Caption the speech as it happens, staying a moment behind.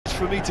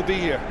for me to be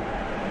here.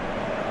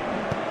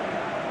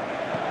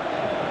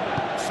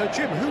 So,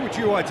 Jim, who would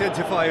you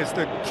identify as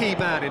the key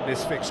man in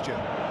this fixture?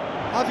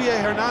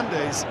 Javier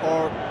Hernandez,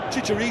 or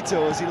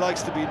Chicharito as he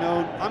likes to be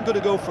known. I'm going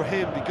to go for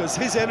him because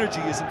his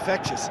energy is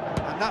infectious,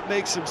 and that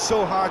makes him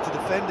so hard to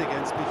defend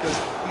against because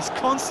he's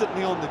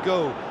constantly on the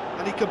go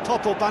and he can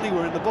pop up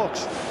anywhere in the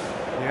box.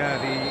 Yeah,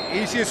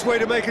 the easiest way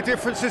to make a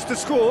difference is to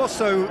score,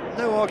 so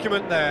no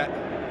argument there.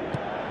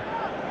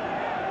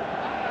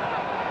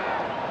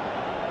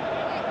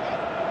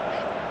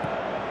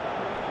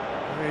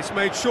 He's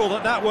made sure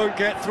that that won't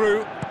get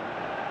through.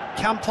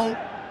 Campbell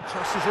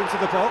crosses into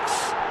the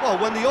box. Well,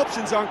 when the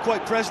options aren't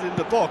quite present in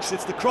the box,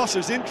 it's the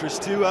crosser's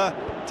interest to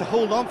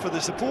hold on for the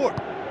support.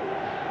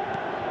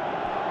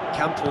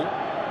 Campbell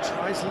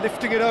tries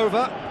lifting it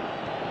over.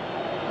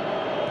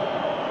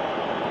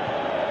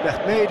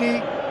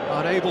 Mehmedi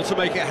unable to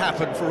make it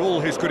happen for all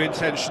his good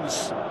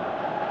intentions.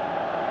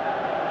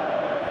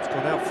 It's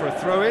gone out for a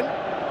throw-in.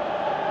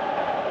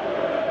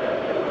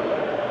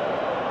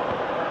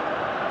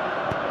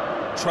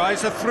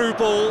 Tries a through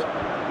ball. It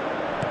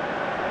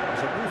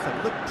was a move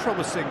that looked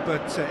promising,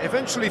 but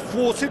eventually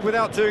thwarted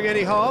without doing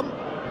any harm.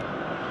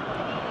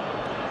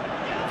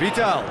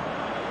 Vidal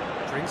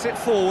brings it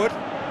forward.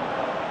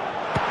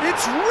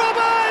 It's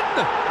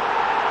Robin!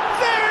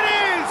 There it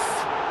is!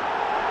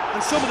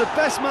 And some of the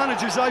best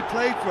managers I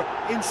played for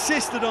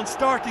insisted on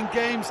starting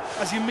games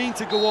as you mean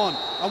to go on.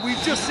 And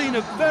we've just seen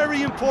a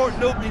very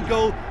important opening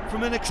goal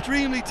from an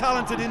extremely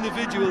talented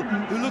individual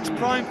who looks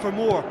primed for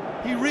more.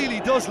 He really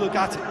does look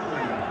at it.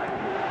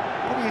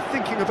 What are you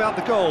thinking about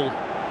the goal?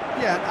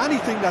 Yeah,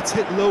 anything that's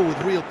hit low with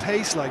real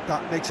pace like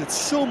that makes it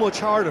so much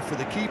harder for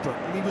the keeper,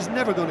 and he was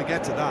never going to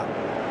get to that.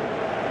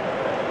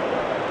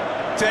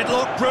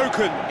 Deadlock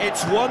broken,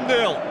 it's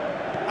 1-0.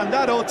 And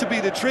that ought to be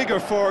the trigger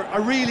for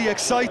a really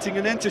exciting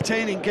and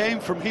entertaining game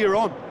from here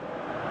on.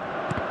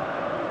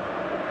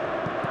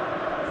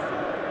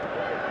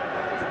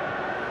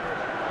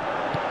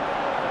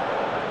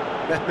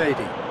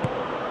 Mehmedi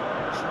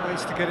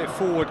tries to get it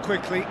forward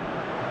quickly.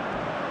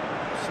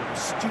 Some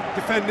astute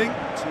defending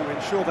to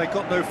ensure they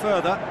got no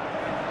further.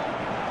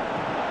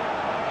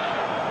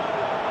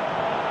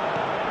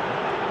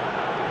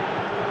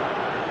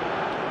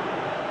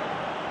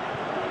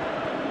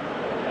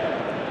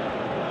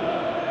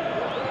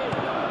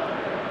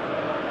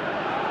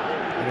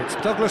 And it's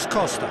Douglas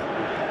Costa.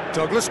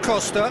 Douglas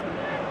Costa.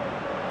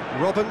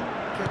 Robin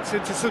gets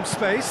into some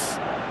space.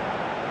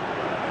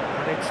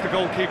 And it's the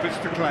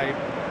goalkeepers to claim.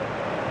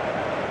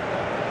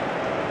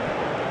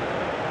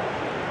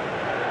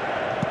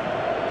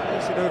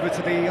 Plays it over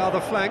to the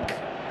other flank.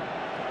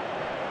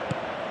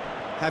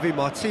 Javi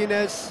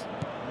Martinez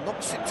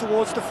knocks it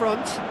towards the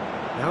front.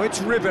 Now it's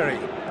Ribery.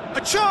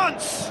 A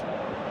chance!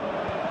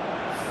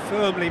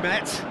 Firmly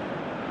met.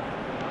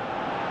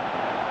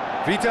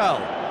 Vidal.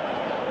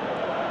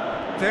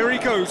 There he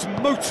goes,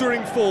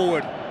 motoring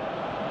forward.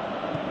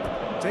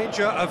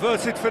 Danger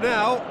averted for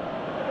now.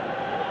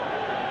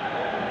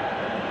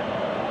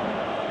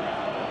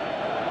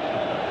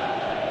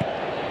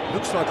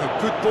 Looks like a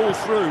good ball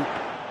through.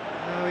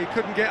 No, he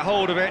couldn't get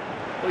hold of it.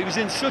 Well, he was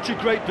in such a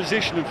great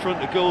position in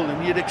front of goal,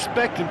 and you'd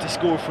expect him to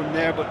score from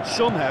there, but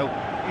somehow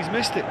he's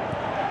missed it.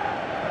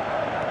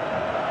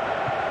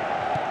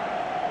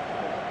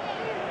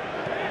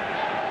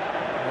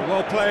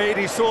 Well played,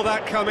 he saw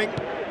that coming.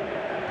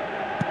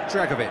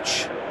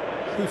 Dragovic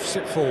hoofs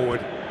it forward.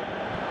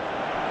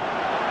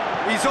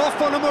 He's off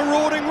on a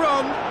marauding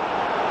run.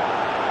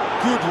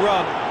 Good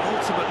run,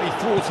 ultimately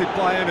thwarted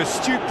by an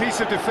astute piece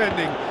of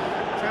defending.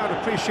 Crowd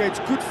appreciates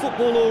good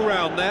football all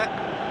round there.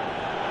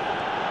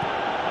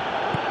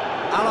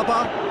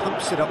 Alaba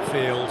pumps it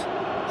upfield,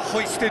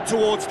 hoisted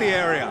towards the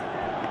area.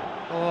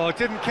 Oh,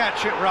 didn't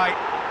catch it right.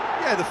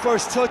 Yeah, the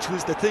first touch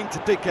was the thing to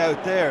pick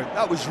out there.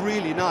 That was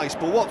really nice,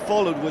 but what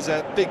followed was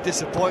a big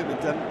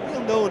disappointment, and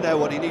he'll know now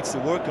what he needs to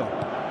work on.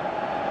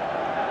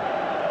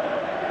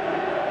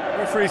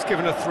 Referee's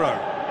given a throw.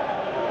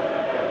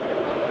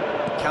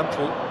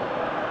 Campbell.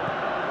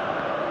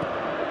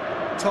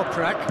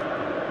 Toprak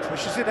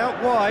pushes it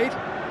out wide.